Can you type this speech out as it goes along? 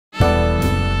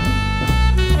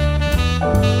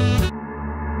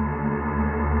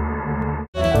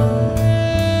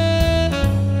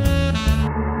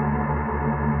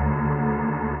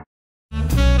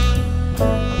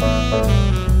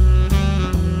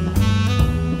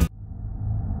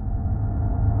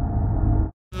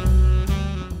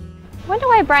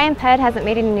why BrianPedd hasn't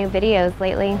made any new videos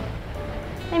lately.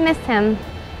 I miss him.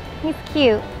 He's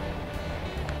cute.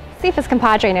 See if his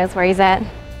compadre knows where he's at.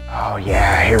 Oh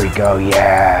yeah, here we go,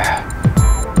 yeah.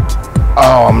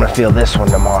 Oh, I'm gonna feel this one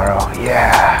tomorrow,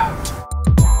 yeah.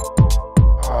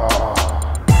 Oh.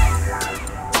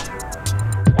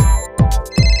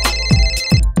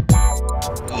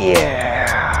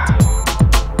 Yeah.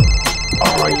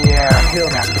 Oh yeah, feel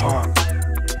that pump.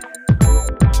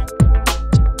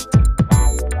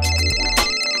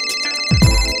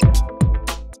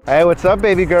 Hey, what's up,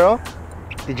 baby girl?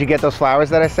 Did you get those flowers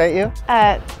that I sent you?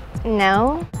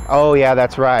 No. Oh yeah,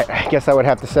 that's right. I guess I would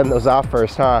have to send those off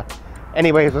first, huh?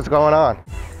 Anyways, what's going on?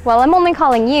 Well, I'm only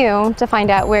calling you to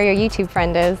find out where your YouTube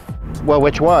friend is. Well,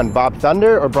 which one? Bob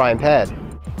Thunder or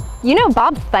BrianPedd? You know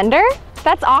Bob Thunder?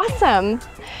 That's awesome.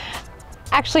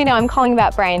 Actually, no, I'm calling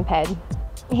about BrianPedd.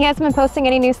 He hasn't been posting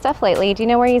any new stuff lately. Do you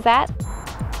know where he's at?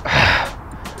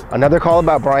 Another call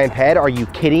about BrianPedd? Are you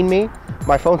kidding me?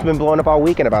 My phone's been blowing up all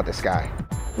weekend about this guy.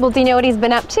 Well, do you know what he's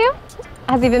been up to?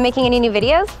 Has he been making any new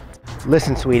videos?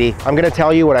 Listen, sweetie, I'm gonna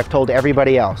tell you what I've told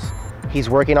everybody else. He's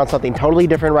working on something totally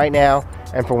different right now,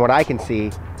 and from what I can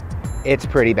see, it's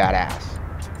pretty badass.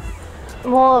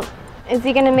 Well, is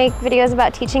he gonna make videos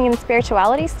about teaching and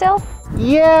spirituality still?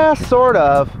 Yeah, sort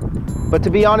of. But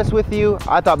to be honest with you,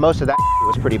 I thought most of that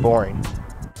was pretty boring.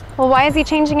 Well, why is he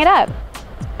changing it up?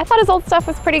 I thought his old stuff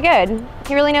was pretty good.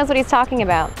 He really knows what he's talking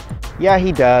about. Yeah,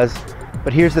 he does.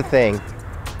 But here's the thing.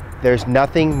 There's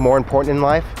nothing more important in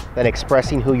life than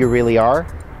expressing who you really are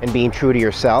and being true to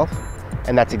yourself.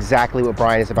 And that's exactly what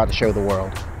Brian is about to show the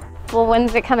world. Well,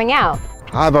 when's it coming out?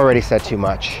 I've already said too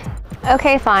much.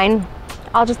 Okay, fine.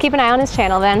 I'll just keep an eye on his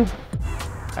channel then.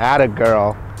 Atta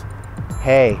girl.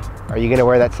 Hey, are you gonna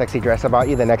wear that sexy dress I bought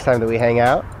you the next time that we hang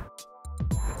out?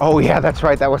 Oh yeah, that's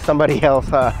right, that was somebody else,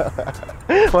 huh?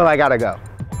 Well, I gotta go.